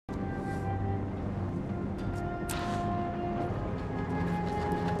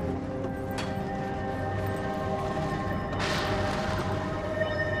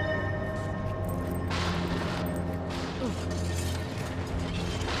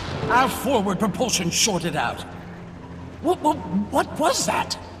Our forward propulsion shorted out. What was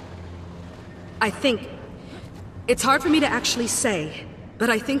that? I think... It's hard for me to actually say, but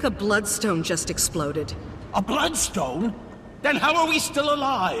I think a bloodstone just exploded. A bloodstone? Then how are we still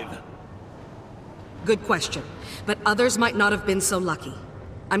alive? Good question, but others might not have been so lucky.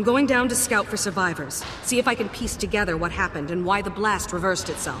 I'm going down to scout for survivors, see if I can piece together what happened and why the blast reversed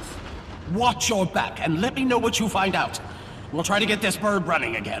itself. Watch your back and let me know what you find out. We'll try to get this bird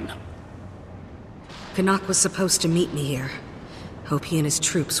running again. Canuck was supposed to meet me here. Hope he and his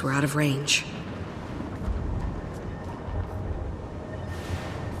troops were out of range.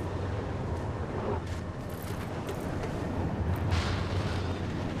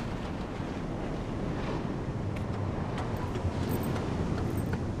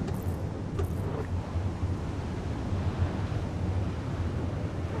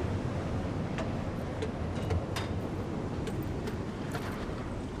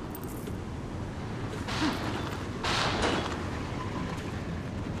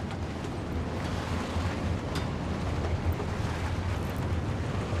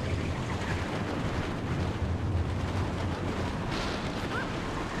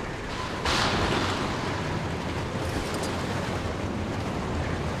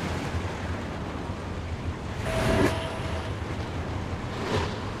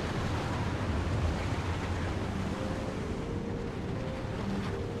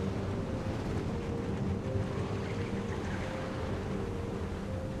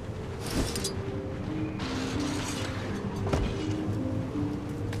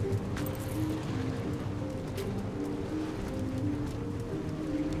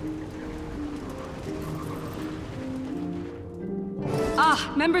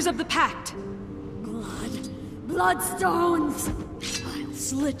 Ah, members of the Pact! Bloodstones! I'll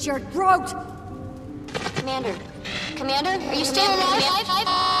slit your throat! Commander, are you still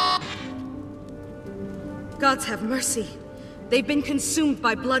alive? Gods have mercy. They've been consumed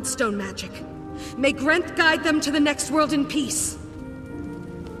by bloodstone magic. May Grenth guide them to the next world in peace.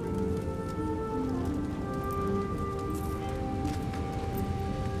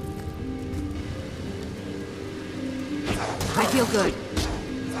 I feel good.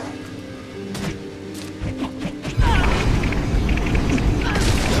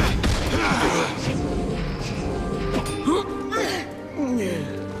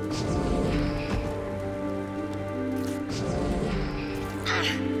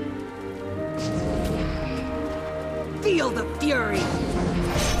 Feel the fury!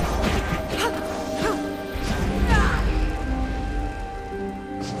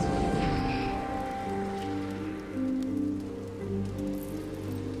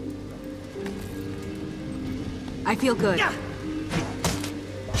 I feel good.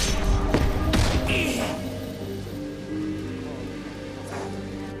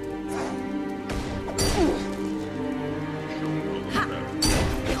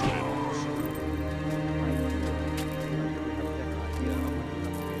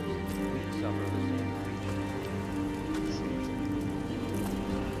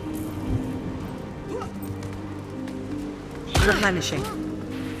 Replenishing.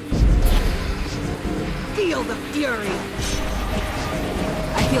 Feel the fury!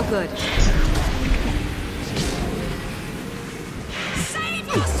 I feel good. Save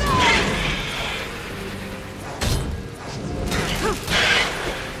yourself!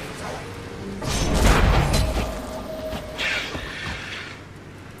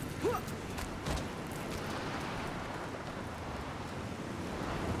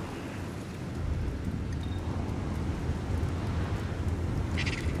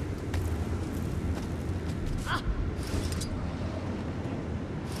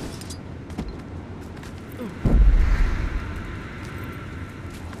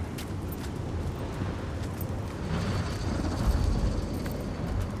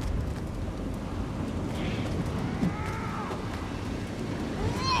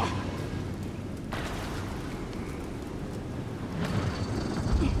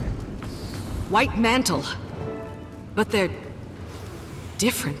 White mantle. But they're...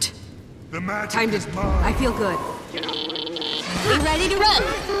 different. The magic Time to... is mine. I feel good. Be ready to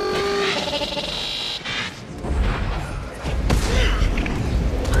run!